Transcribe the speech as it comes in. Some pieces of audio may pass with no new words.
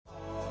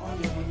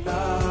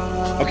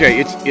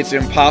Okay, it's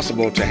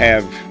impossible to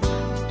have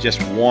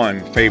just one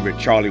favorite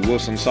Charlie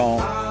Wilson song,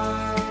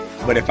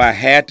 but if I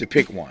had to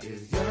pick one,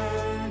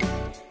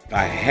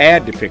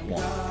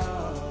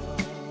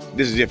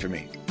 this is it for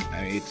me.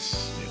 I mean,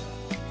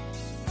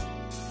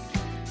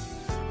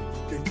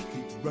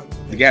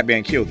 the Gap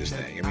Band killed this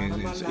thing. I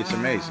mean, it's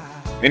amazing.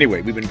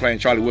 Anyway, we've been playing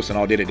Charlie Wilson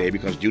all day today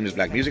because June is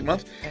Black Music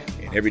Month,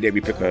 and every day we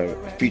pick a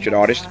featured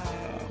artist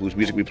whose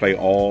music we play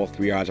all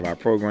 3 hours of our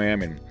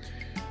program, and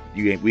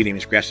we didn't even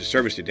scratch the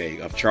surface today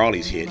of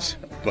Charlie's hits,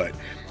 but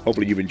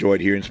hopefully you've enjoyed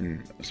hearing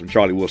some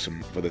Charlie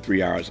Wilson for the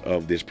 3 hours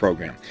of this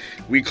program.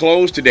 We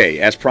close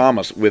today, as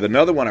promised, with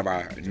another one of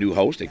our new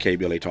hosts at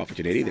KBLA Talk for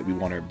 1080 that we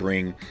want to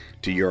bring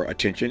to your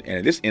attention, and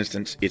in this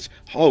instance, it's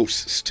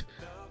host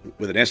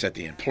with an S at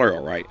the end,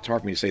 plural, right? It's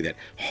hard for me to say that.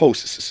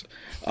 Hosts.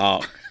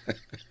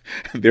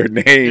 Their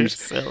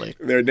names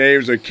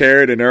are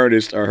Karen and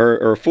Ernest.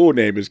 Her full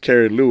name is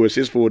Karen Lewis.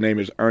 His full name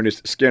is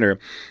Ernest Skinner.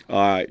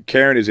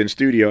 Karen is in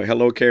studio.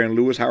 Hello, Karen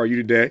Lewis. How are you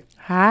today?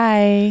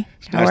 Hi.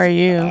 How are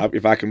you?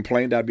 If I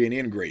complained, I'd be an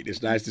ingrate.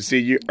 It's nice to see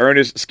you.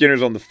 Ernest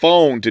Skinner's on the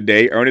phone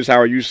today. Ernest, how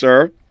are you,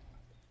 sir?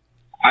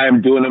 I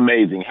am doing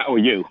amazing. How are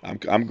you?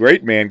 I'm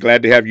great, man.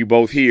 Glad to have you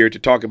both here to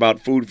talk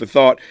about food for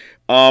thought.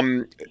 I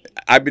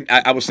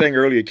was saying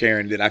earlier,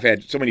 Karen, that I've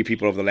had so many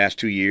people over the last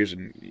 2 years,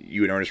 and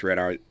you and Ernest were at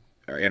our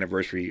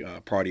anniversary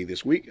party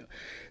this week.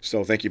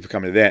 So thank you for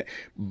coming to that.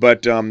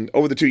 But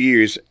over the 2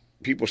 years,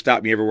 people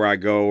stop me everywhere I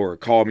go or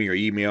call me or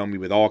email me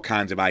with all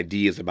kinds of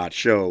ideas about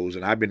shows.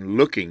 And I've been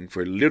looking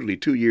for literally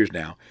 2 years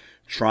now,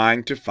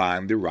 trying to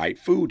find the right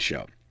food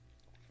show.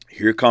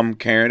 Here come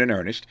Karen and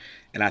Ernest,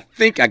 and I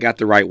think I got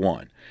the right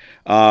one.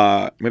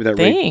 Remember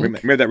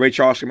that Ray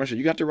Charles commercial?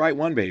 You got the right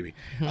one, baby.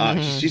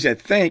 She said,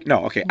 "Think."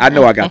 No, okay, I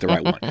know I got the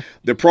right one.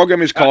 The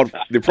program is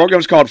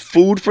called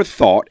Food for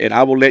Thought, and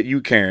I will let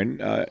you, Karen,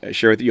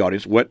 share with the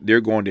audience what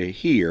they're going to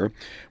hear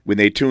when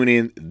they tune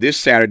in this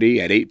Saturday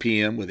at 8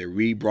 p.m. with a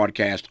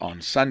rebroadcast on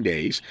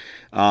Sundays.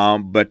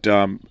 But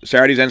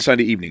Saturdays and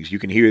Sunday evenings, you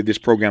can hear this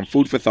program,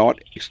 Food for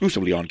Thought,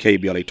 exclusively on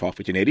KBLA Talk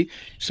 1580.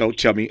 So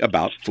tell me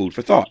about Food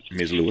for Thought,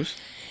 Ms. Lewis.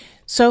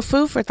 So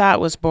Food for Thought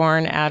was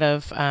born out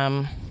of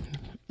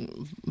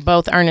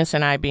both Ernest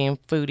and I being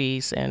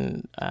foodies,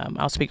 and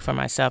I'll speak for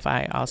myself.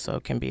 I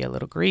also can be a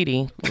little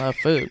greedy, love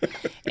food.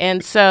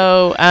 And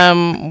so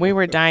we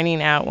were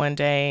dining out one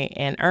day,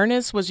 and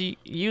Ernest was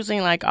using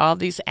like all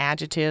these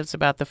adjectives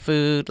about the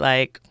food,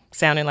 like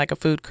sounding like a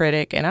food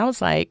critic. And I was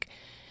like,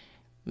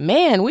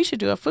 man, we should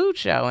do a food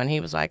show. And he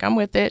was like, I'm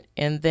with it.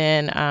 And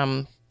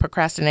then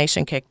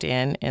procrastination kicked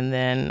in, and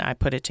then I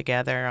put it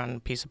together on a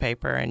piece of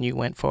paper, and you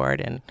went for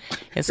it, and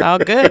it's all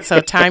good. So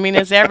timing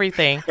is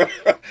everything.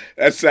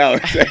 That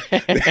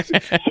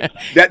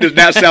does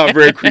not sound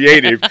very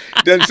creative.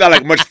 Doesn't sound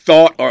like much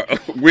thought or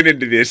went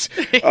into this.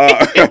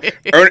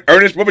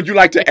 Ernest, what would you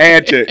like to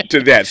add to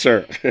that,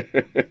 sir?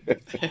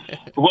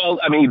 Well,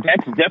 I mean,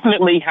 that's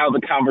definitely how the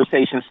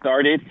conversation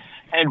started.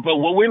 But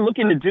what we're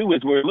looking to do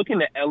is we're looking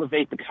to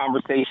elevate the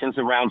conversations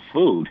around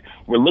food.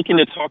 We're looking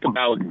to talk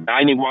about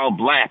dining while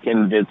black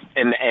and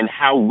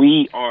how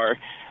we are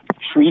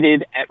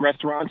treated at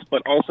restaurants,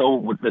 but also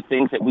with the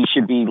things that we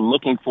should be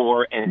looking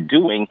for and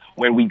doing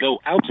when we go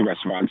out to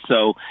restaurants.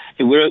 So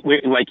we're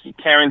like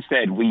Karen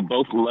said, we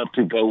both love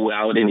to go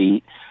out and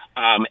eat,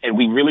 and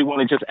we really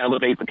want to just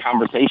elevate the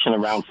conversation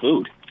around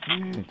food.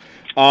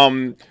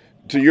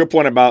 To your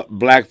point about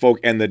black folk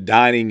and the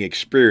dining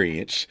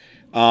experience,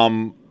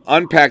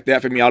 unpack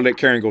that for me. I'll let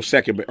Karen go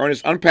second, but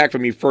Ernest, unpack for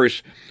me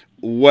first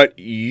what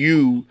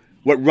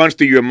runs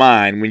through your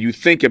mind when you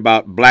think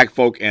about black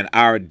folk and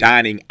our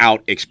dining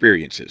out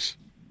experiences.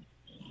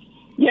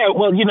 Yeah,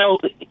 well,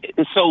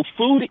 so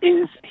food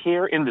is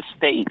here in the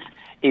States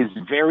is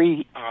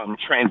very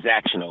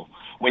transactional.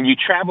 When you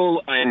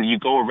travel and you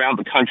go around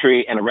the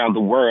country and around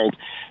the world,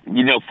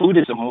 food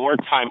is more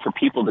time for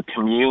people to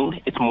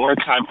commune. It's more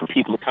time for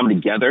people to come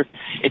together.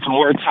 It's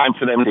more time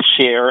for them to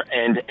share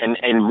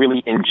and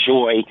really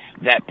enjoy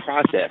that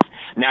process.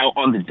 Now,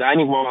 on the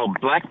dining while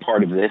black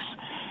part of this,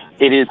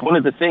 it is one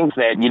of the things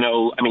that,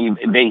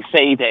 they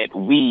say that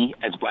we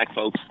as black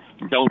folks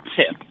don't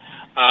tip.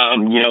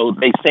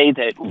 They say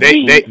that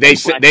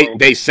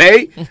they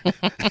say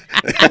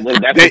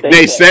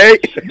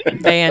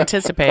they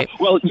anticipate.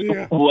 Well,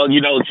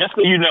 just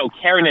so you know,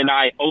 Karen and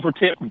I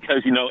overtip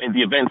because, in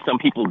the event some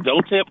people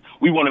don't tip,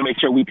 we want to make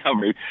sure we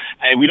cover it,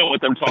 and we don't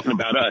want them talking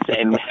about us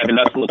and having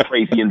us look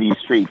crazy in these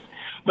streets.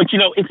 But,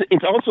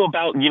 it's also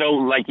about,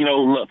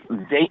 look,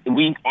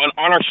 we on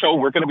our show,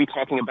 we're going to be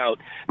talking about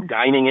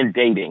dining and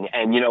dating.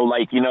 And,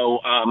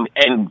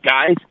 and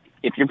guys,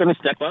 if you're going to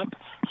step up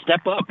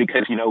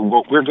because,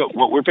 what we're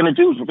going to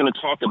do is we're going to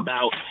talk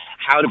about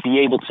how to be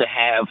able to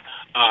have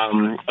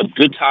a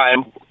good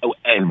time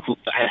and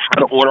how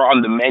to order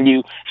on the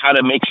menu, how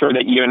to make sure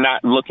that you're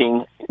not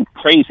looking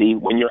crazy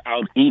when you're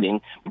out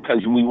eating,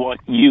 because we want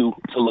you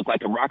to look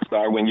like a rock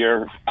star when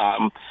you're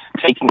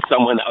taking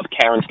someone of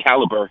Karen's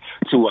caliber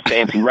to a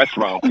fancy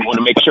restaurant. We want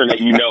to make sure that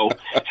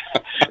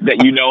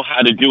that you know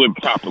how to do it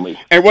properly.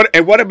 And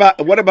what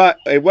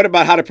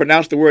about how to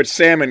pronounce the word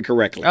salmon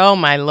correctly? Oh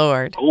my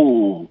Lord.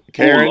 Oh,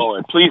 Karen?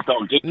 Lord, please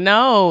don't do.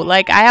 No,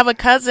 like I have a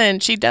cousin,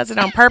 she does it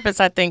on purpose,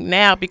 I think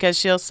now, because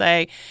she'll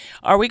say,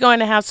 "Are we going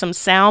to have some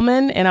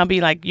salmon?" And I'll be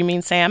like, "You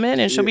mean salmon?"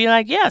 And she'll be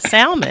like, "Yeah,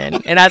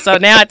 salmon." And so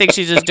now I think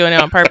she's just doing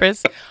it on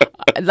purpose.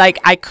 Like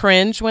I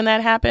cringe when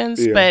that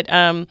happens. Yeah. But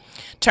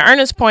to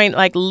Ernest's point,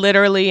 like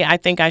literally, I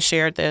think I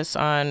shared this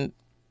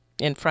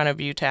in front of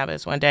you,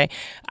 Tavis, one day.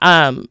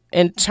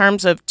 In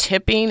terms of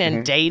tipping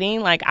and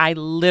dating, like I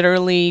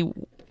literally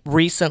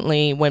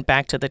recently went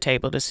back to the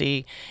table to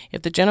see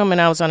if the gentleman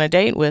I was on a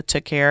date with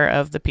took care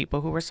of the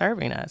people who were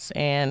serving us.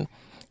 And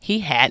he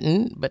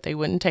hadn't, but they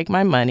wouldn't take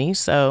my money.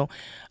 So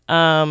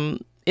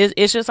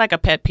it's just like a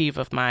pet peeve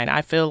of mine.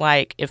 I feel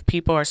like if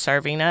people are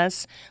serving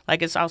us,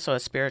 like it's also a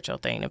spiritual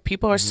thing. If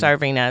people are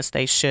serving us,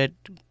 they should,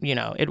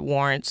 it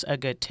warrants a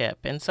good tip.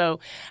 And so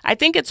I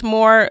think it's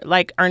more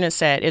like Ernest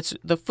said,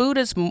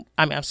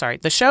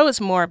 the show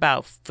is more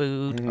about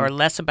food or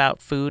less about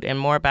food and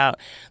more about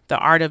the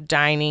art of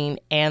dining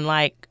and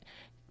like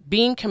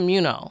being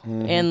communal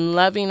and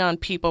loving on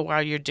people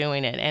while you're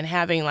doing it and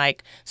having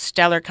like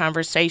stellar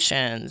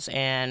conversations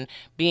and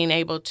being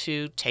able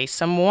to taste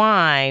some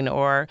wine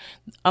or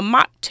a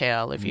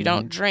mocktail if you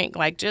don't drink.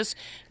 Like just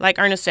like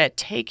Ernest said,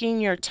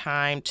 taking your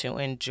time to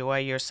enjoy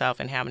yourself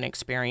and have an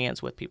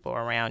experience with people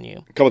around you.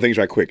 A couple of things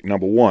right quick.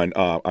 Number one,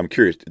 I'm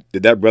curious,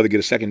 did that brother get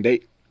a second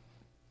date?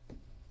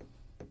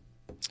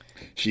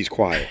 She's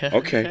quiet.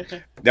 Okay.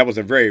 That was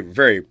a very,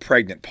 very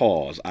pregnant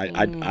pause.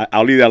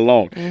 I'll leave that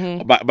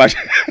alone. But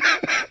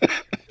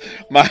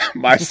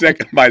my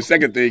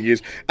second thing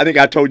is, I think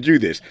I told you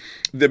this.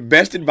 The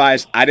best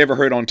advice I'd ever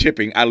heard on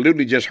tipping, I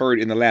literally just heard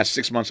in the last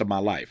 6 months of my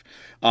life.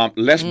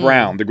 Les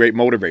Brown, the great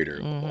motivator,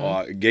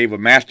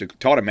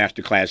 taught a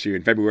master class here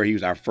in February. He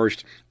was our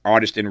first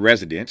artist in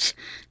residence,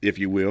 if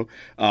you will,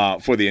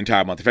 for the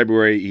entire month of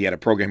February. He had a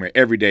program here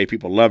every day.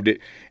 People loved it.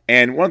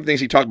 And one of the things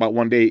he talked about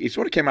one day, it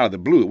sort of came out of the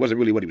blue. It wasn't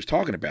really what he was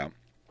talking about.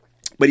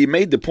 But he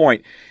made the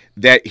point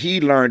that he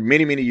learned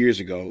many, many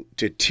years ago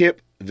to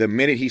tip the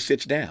minute he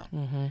sits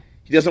down.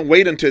 He doesn't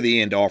wait until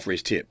the end to offer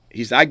his tip.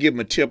 He said, I give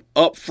him a tip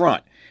up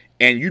front.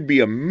 And you'd be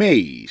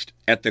amazed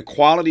at the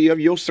quality of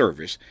your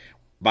service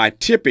by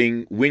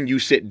tipping when you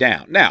sit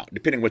down. Now,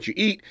 depending on what you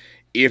eat,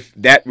 if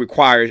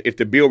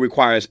the bill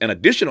requires an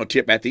additional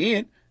tip at the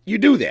end, you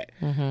do that.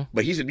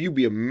 But he said you'd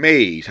be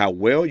amazed how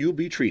well you'll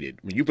be treated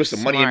when you put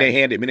some money in their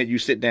hand the minute you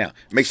sit down.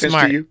 Make sense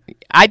to you?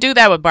 I do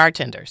that with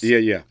bartenders.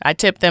 Yeah. I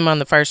tip them on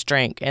the first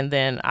drink, and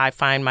then I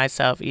find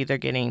myself either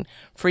getting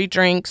free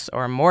drinks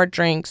or more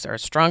drinks or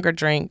stronger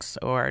drinks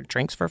or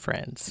drinks for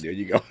friends. There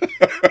you go.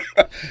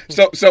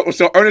 So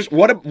Ernest,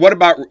 what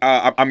about?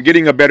 I'm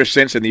getting a better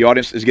sense, and the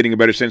audience is getting a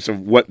better sense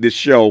of what this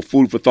show,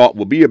 Food for Thought,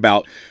 will be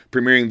about.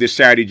 Premiering this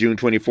Saturday, June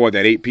 24th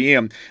at 8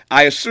 p.m.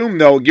 I assume,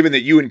 though, given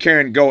that you and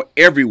Karen go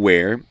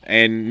everywhere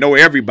and know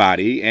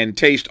everybody and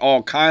taste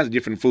all kinds of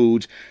different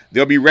foods,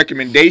 there'll be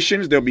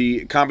recommendations, there'll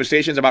be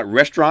conversations about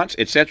restaurants,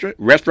 etc.,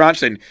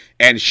 restaurants and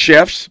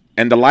chefs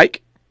and the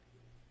like.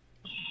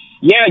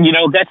 Yeah,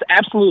 that's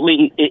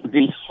absolutely it.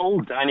 The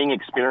whole dining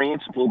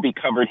experience will be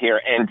covered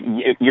here,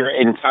 and you're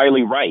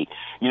entirely right.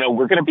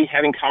 We're going to be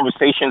having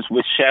conversations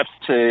with chefs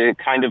to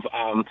kind of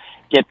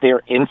get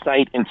their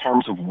insight in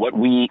terms of what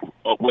we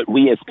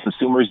as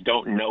consumers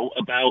don't know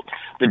about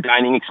the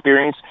dining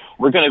experience.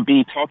 We're going to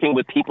be talking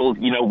with people.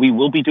 We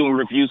will be doing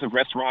reviews of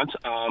restaurants,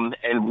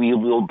 and we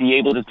will be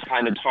able to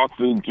kind of talk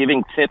through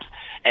giving tips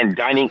and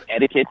dining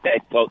etiquette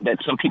that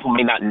some people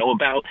may not know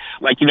about.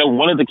 Like,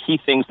 one of the key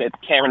things that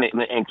Karen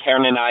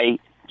and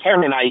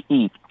I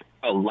eat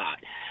a lot.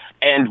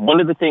 And one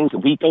of the things,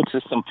 we go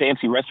to some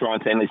fancy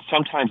restaurants, and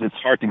sometimes it's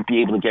hard to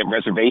be able to get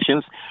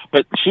reservations,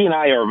 but she and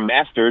I are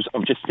masters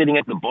of just sitting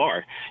at the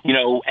bar,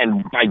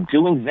 and by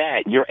doing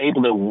that, you're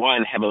able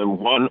to, have a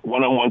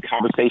one-on-one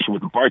conversation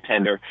with the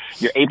bartender.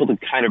 You're able to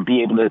kind of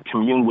be able to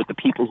commune with the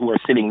people who are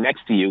sitting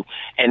next to you,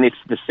 and it's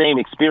the same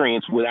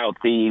experience without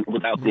the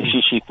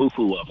shishi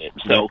foo-foo of it.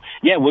 So,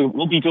 yeah,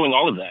 we'll be doing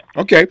all of that.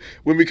 Okay.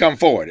 When we come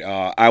forward,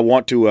 I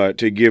want to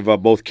give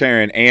both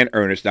Karen and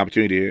Ernest the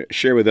opportunity to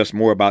share with us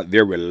more about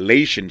their relationship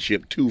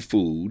to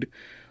food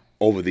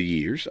over the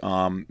years.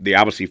 They're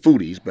obviously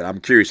foodies, but I'm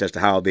curious as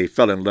to how they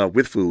fell in love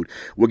with food.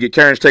 We'll get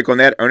Karen's take on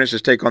that,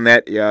 Ernest's take on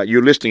that.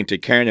 You're listening to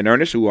Karen and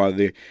Ernest, who are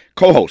the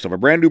co-hosts of a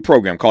brand new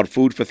program called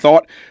Food for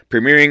Thought,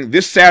 premiering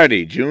this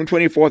Saturday, June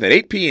 24th at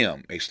 8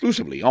 p.m.,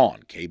 exclusively on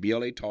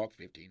KBLA Talk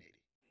 1580.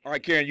 All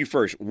right, Karen, you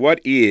first. What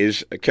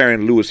is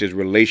Karen Lewis's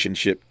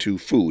relationship to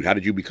food? How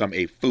did you become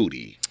a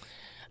foodie?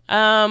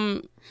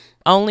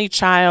 Only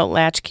child,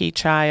 latchkey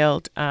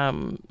child.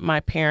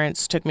 My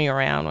parents took me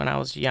around when I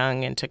was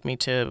young and took me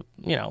to,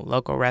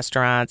 local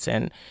restaurants,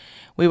 and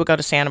we would go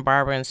to Santa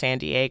Barbara and San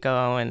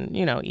Diego, and,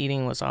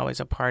 eating was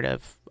always a part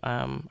of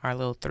our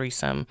little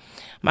threesome.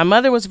 My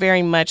mother was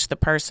very much the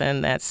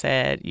person that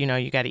said,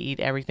 you got to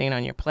eat everything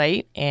on your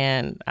plate,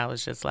 and I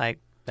was just like,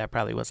 that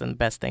probably wasn't the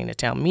best thing to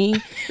tell me,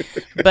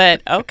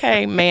 but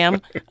okay,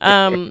 ma'am.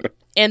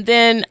 And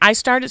then I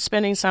started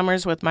spending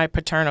summers with my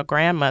paternal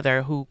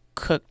grandmother, who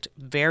cooked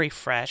very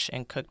fresh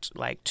and cooked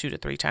like 2 to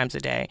 3 times a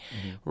day.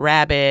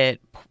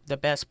 Rabbit, the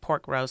best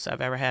pork roast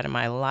I've ever had in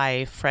my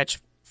life,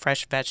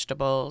 fresh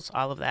vegetables,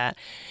 all of that.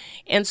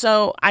 And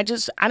so I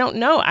don't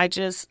know. I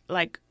just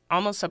like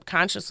almost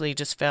subconsciously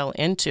just fell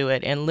into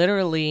it and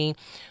literally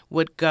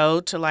would go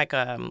to like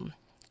a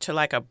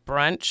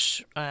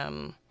brunch,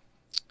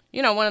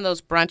 one of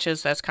those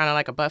brunches that's kind of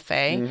like a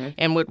buffet,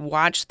 and would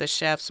watch the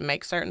chefs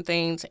make certain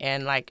things,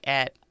 and like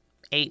at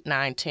 8,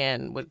 9,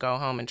 10 would go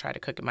home and try to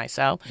cook it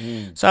myself.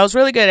 So I was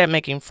really good at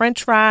making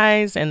French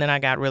fries, and then I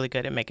got really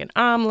good at making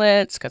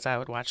omelets because I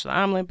would watch the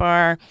omelet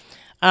bar.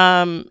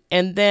 And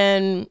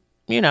then,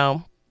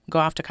 go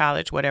off to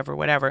college,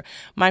 whatever.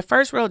 My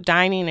first real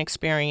dining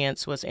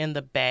experience was in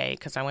the Bay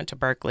because I went to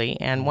Berkeley,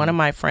 and one of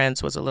my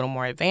friends was a little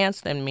more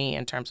advanced than me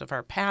in terms of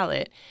her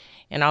palate,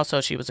 and also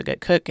she was a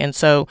good cook. And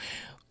so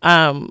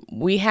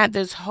we had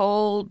this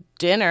whole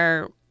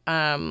dinner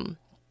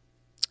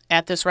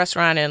at this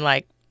restaurant in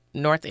like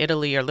North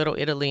Italy or Little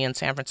Italy in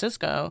San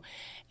Francisco.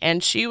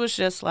 And she was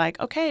just like,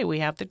 okay, we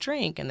have the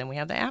drink, and then we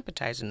have the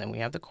appetizer, and then we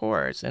have the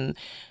course, and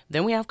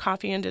then we have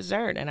coffee and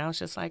dessert. And I was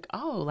just like,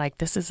 oh, like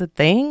this is a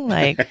thing?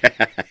 Like,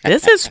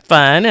 this is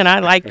fun. And I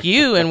like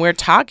you, and we're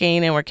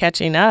talking and we're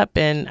catching up,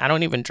 and I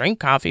don't even drink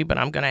coffee, but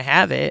I'm going to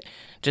have it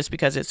just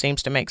because it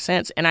seems to make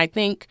sense. And I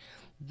think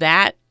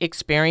that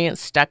experience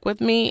stuck with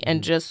me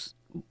and just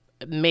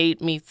made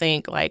me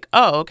think like,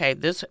 oh, okay,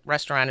 this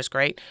restaurant is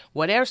great.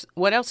 What else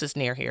is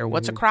near here?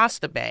 What's across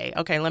the bay?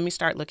 Okay, let me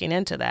start looking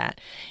into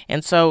that.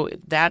 And so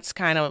that's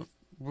kind of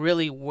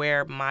really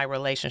where my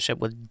relationship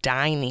with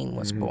dining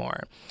was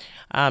born.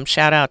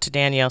 Shout out to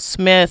Danielle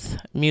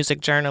Smith,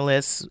 music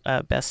journalist,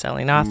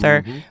 best-selling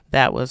author.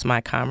 That was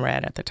my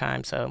comrade at the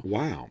time. So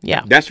wow,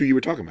 yeah, that's who you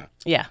were talking about.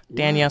 Yeah,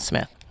 Danielle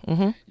Smith.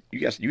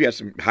 You had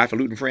some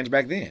highfalutin friends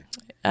back then.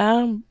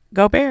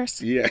 Go Bears.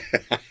 Yeah.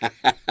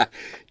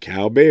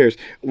 Cal Bears.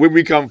 When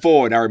we come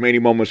forward, our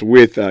remaining moments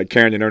with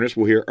Karen and Ernest,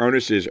 we'll hear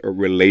Ernest's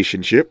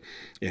relationship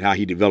and how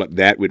he developed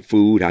that with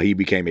food, how he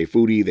became a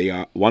foodie. They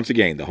are, once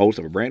again, the host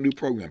of a brand new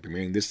program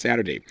premiering this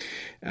Saturday,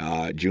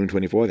 June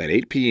 24th at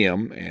 8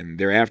 p.m. and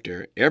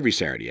thereafter every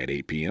Saturday at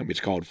 8 p.m. It's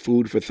called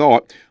Food for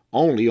Thought,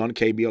 only on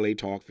KBLA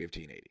Talk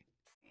 1580.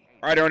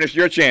 All right, Ernest,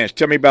 your chance.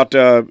 Tell me about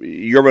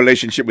your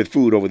relationship with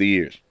food over the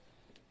years.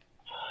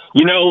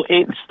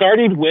 It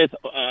started with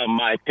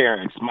my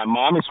parents. My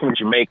mom is from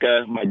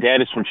Jamaica. My dad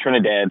is from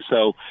Trinidad.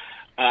 So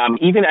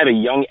even at a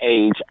young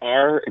age,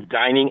 our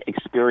dining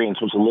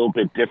experience was a little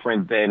bit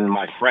different than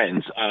my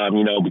friends,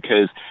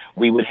 because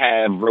we would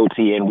have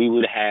roti and we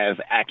would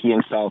have ackee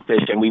and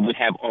saltfish, and we would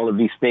have all of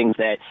these things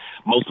that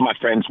most of my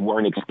friends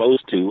weren't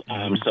exposed to.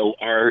 So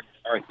our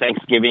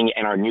Thanksgiving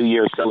and our New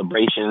Year's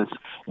celebrations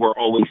were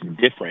always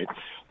different.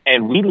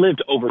 And we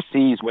lived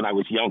overseas when I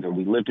was younger.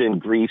 We lived in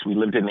Greece. We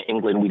lived in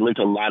England. We lived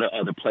a lot of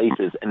other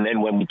places. And then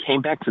when we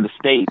came back to the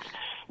States,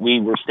 we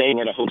were staying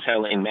at a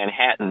hotel in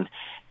Manhattan.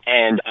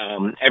 And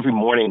every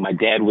morning, my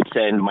dad would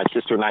send my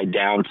sister and I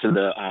down to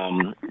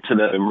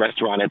the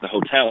restaurant at the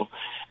hotel.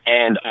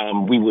 And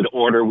we would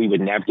order, we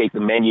would navigate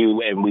the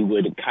menu, and we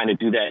would kind of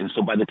do that. And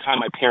so by the time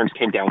my parents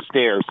came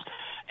downstairs,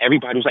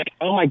 everybody was like,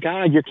 "Oh my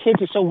God, your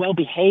kids are so well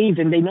behaved,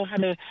 and they know how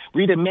to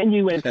read a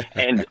menu."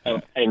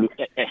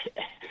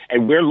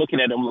 And we're looking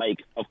at them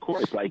like, of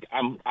course, like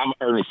I'm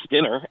Ernest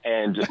Skinner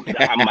and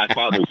I'm my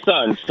father's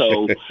son.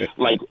 So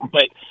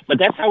but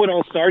that's how it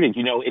all started.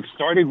 It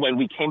started when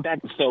we came back.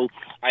 So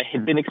I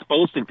had been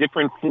exposed to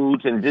different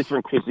foods and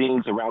different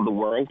cuisines around the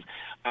world.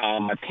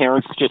 My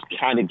parents just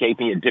kind of gave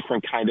me a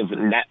different kind of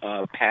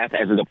path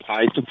as it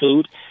applies to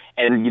food.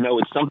 And,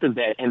 it's something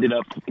that ended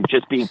up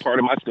just being part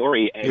of my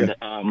story. And,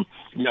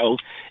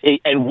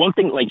 and one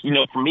thing,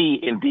 for me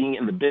in being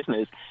in the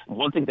business,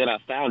 one thing that I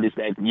found is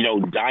that,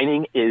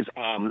 dining is,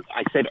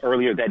 I said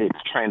earlier that it's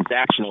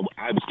transactional.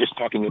 I was just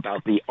talking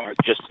about the art,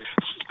 just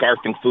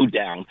scarfing food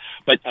down.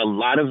 But a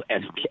lot of,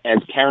 as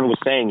Karen was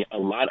saying, a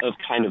lot of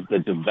kind of the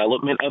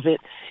development of it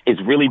is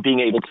really being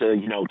able to,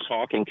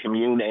 talk and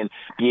commune and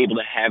be able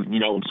to have,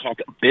 talk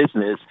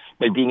business,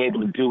 but being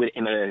able to do it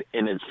in a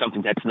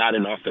something that's not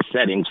an office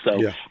setting. So,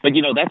 but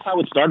that's how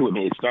it started with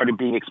me. It started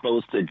being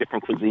exposed to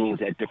different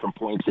cuisines at different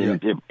points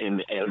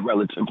in a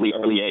relatively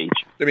early age.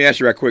 Let me ask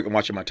you right quick. I'm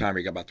watching my timer.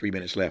 You got about 3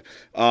 minutes left.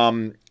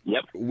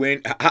 Yep.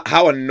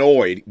 How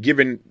annoyed,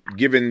 given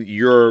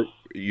your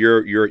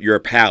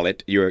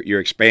palate, your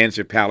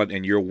expansive palate,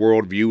 and your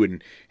worldview,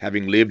 and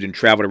having lived and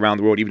traveled around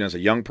the world, even as a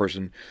young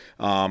person,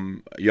 a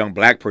young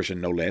black person,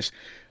 no less.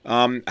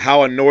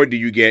 How annoyed do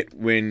you get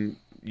when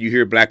you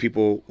hear black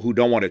people who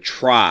don't want to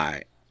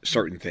try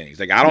certain things?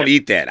 Like, I don't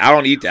eat that. I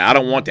don't eat that. I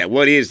don't want that.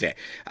 What is that?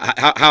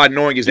 How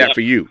annoying is that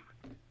for you?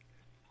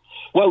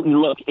 Well,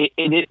 look,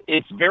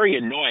 it's very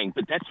annoying,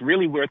 but that's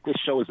really where this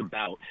show is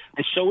about.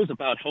 The show is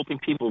about helping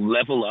people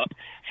level up,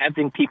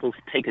 having people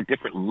take a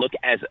different look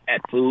at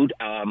food.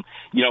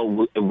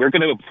 We're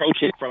going to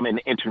approach it from an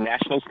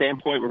international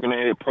standpoint. We're going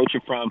to approach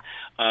it from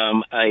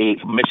a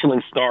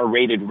Michelin star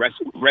rated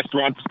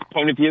restaurant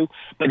point of view.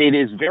 But it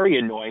is very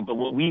annoying. But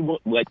what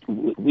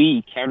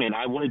we, Karen and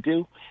I, want to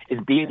do is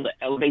be able to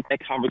elevate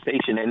that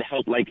conversation and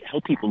help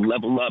people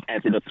level up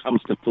as it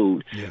comes to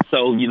food. Yeah.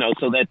 So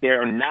so that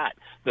they're not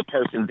the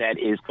person that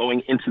is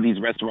going into these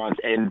restaurants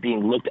and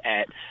being looked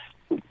at,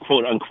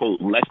 quote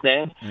unquote, less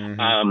than.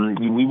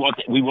 Mm-hmm. We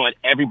want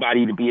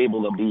everybody to be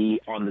able to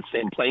be on the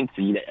same playing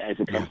field as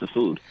it comes to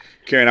food.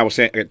 Karen, I was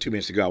saying 2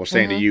 minutes ago, I was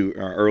saying to you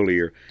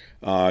earlier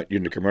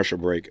in the commercial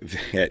break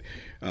that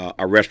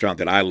a restaurant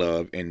that I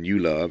love and you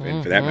love,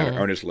 and for that matter,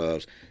 Ernest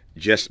loves,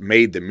 just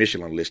made the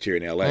Michelin list here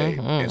in L.A.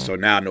 And so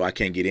now I know I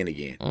can't get in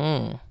again.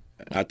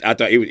 I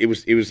thought it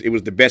was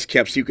the best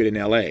kept secret in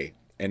L.A.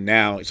 And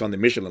now it's on the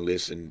Michelin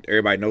list, and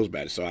everybody knows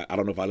about it. So I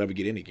don't know if I'll ever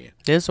get in again.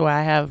 This is why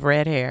I have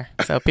red hair.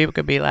 So people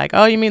could be like,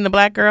 oh, you mean the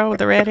black girl with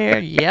the red hair?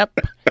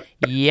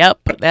 Yep,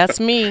 that's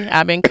me.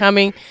 I've been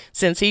coming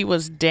since he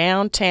was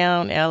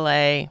downtown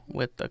L.A.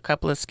 with a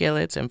couple of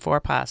skillets and 4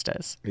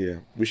 pastas. Yeah,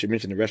 we should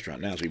mention the restaurant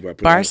now. So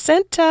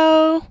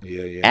Barcento.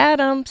 Yeah.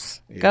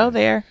 Adams. Yeah. Go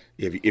there.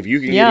 If you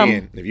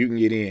can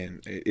get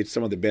in, it's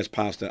some of the best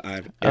pasta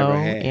I've ever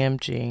had.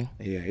 OMG.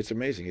 Yeah, it's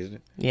amazing, isn't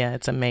it? Yeah,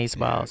 it's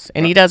amazeballs.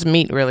 And he does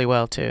meat really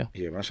well, too.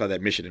 Yeah, when I saw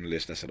that Michelin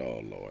list, I said,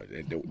 oh,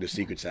 Lord, the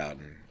secret's out,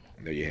 and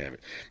there you have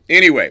it.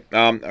 Anyway,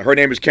 her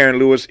name is Karen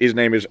Lewis. His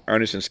name is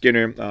Ernest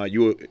Skinner.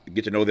 You will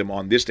get to know them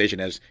on this station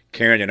as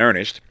Karen and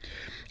Ernest.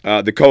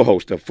 The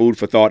co-host of Food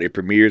for Thought. It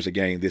premieres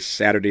again this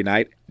Saturday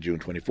night, June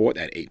 24th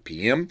at 8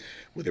 p.m.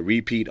 with a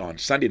repeat on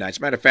Sunday nights. As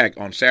a matter of fact,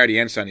 on Saturday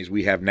and Sundays,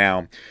 we have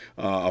now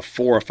a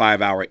 4 or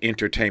 5 hour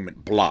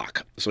entertainment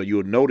block. So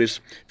you'll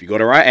notice, if you go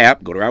to our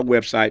app, go to our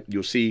website,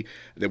 you'll see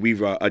that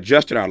we've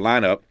adjusted our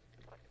lineup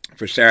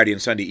for Saturday and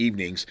Sunday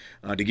evenings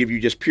to give you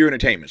just pure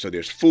entertainment. So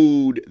there's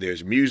food,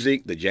 there's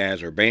music, the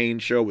Jazz Urbane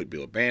Show with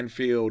Bill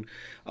Banfield,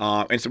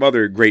 and some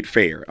other great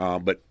fare.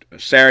 But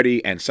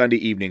Saturday and Sunday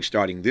evening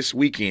starting this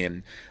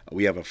weekend,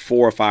 we have a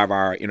 4 or 5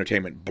 hour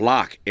entertainment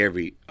block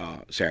every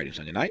Saturday and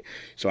Sunday night.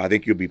 So I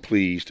think you'll be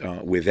pleased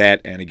with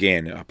that. And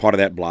again, part of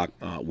that block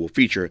will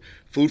feature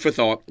Food for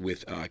Thought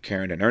with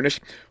Karen and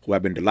Ernest, who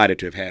I've been delighted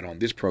to have had on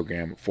this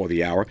program for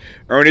the hour.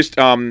 Ernest,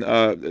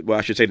 well,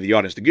 I should say to the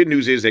audience, the good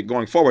news is that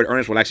going forward,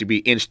 Ernest will actually be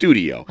in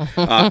studio,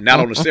 not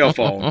on the cell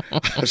phone.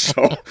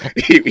 So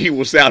he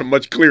will sound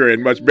much clearer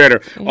and much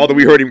better. Although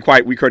we heard him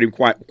quite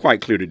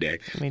clear today.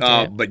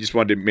 But just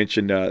wanted to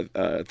mention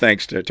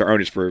thanks to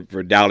Ernest for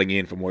dialing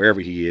in from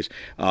wherever he is.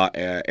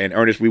 And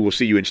Ernest, we will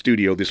see you in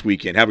studio this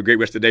weekend. Have a great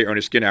rest of the day,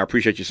 Ernest Skinner. I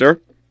appreciate you,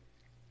 sir.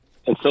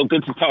 It's so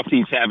good to talk to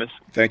you, Tavis.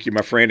 Thank you,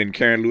 my friend. And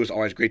Karen Lewis,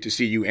 always great to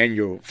see you and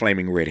your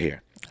flaming red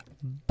hair.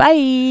 Bye,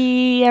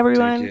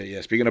 everyone.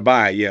 Yeah. Speaking of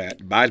bye,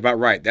 bye's about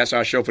right. That's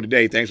our show for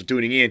today. Thanks for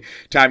tuning in.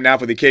 Time now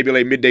for the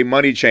KBLA Midday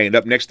Money Chain.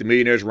 Up next, the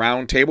Millionaires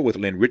Roundtable with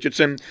Lynn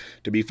Richardson,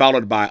 to be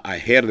followed by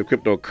Ahead of the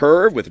Crypto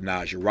Curve with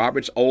Najee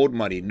Roberts. Old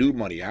money, new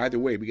money. Either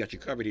way, we got you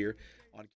covered here.